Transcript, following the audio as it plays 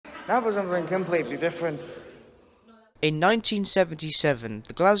Now for something completely different. In 1977,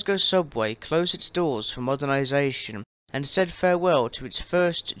 the Glasgow Subway closed its doors for modernisation and said farewell to its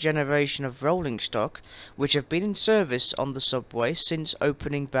first generation of rolling stock, which have been in service on the subway since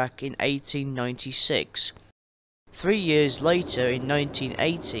opening back in 1896. 3 years later, in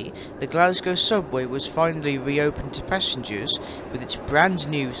 1980, the Glasgow Subway was finally reopened to passengers with its brand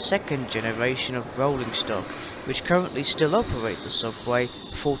new second generation of rolling stock, which currently still operate the subway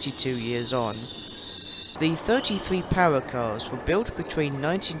 42 years on. The 33 power cars were built between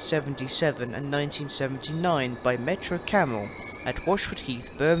 1977 and 1979 by Metro Camel at Washford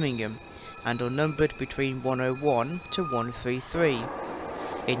Heath, Birmingham, and are numbered between 101 to 133.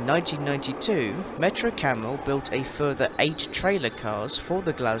 In 1992, Metro Camel built a further 8 trailer cars for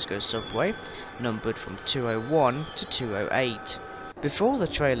the Glasgow Subway, numbered from 201 to 208. Before the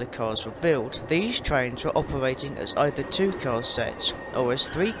trailer cars were built, these trains were operating as either 2-car sets or as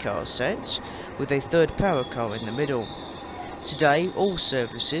 3-car sets, with a third power car in the middle. Today, all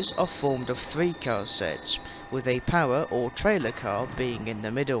services are formed of 3-car sets, with a power or trailer car being in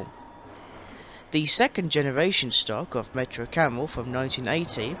the middle. The second generation stock of Metro Camel from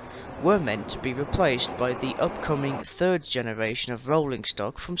 1980 were meant to be replaced by the upcoming third generation of rolling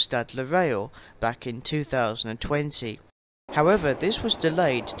stock from Stadler Rail back in 2020. However, this was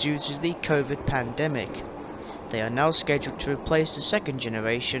delayed due to the COVID pandemic. They are now scheduled to replace the second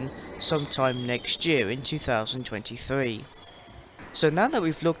generation sometime next year in 2023. So now that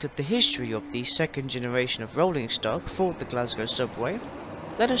we've looked at the history of the second generation of rolling stock for the Glasgow Subway,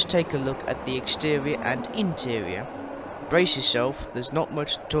 let us take a look at the exterior and interior. Brace yourself, there's not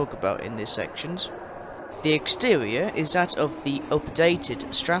much to talk about in this sections. The exterior is that of the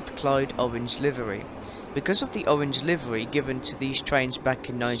updated Strathclyde orange livery. Because of the orange livery given to these trains back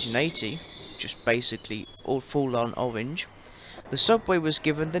in 1980, just basically all full-on orange, the subway was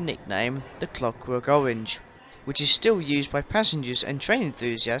given the nickname the Clockwork Orange, which is still used by passengers and train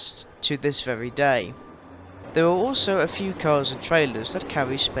enthusiasts to this very day. There are also a few cars and trailers that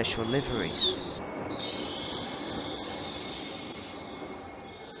carry special liveries.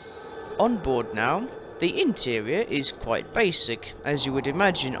 On board now, the interior is quite basic, as you would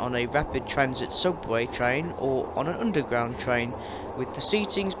imagine on a rapid transit subway train or on an underground train, with the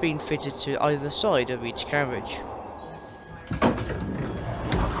seatings being fitted to either side of each carriage.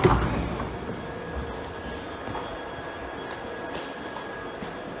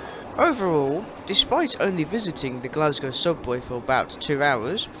 Overall, despite only visiting the Glasgow Subway for about 2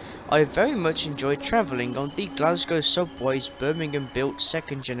 hours, I very much enjoyed travelling on the Glasgow Subway's Birmingham-built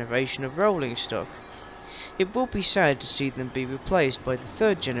second generation of rolling stock. It will be sad to see them be replaced by the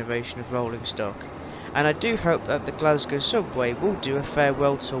third generation of rolling stock, and I do hope that the Glasgow Subway will do a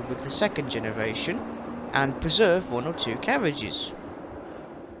farewell tour with the second generation, and preserve 1 or 2 carriages.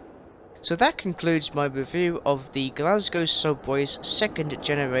 So that concludes my review of the Glasgow Subway's second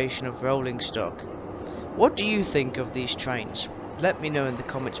generation of rolling stock. What do you think of these trains? Let me know in the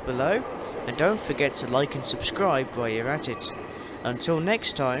comments below, and don't forget to like and subscribe while you're at it. Until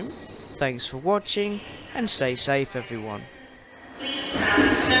next time, thanks for watching, and stay safe everyone. Please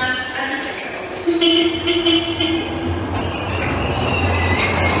stand at attention.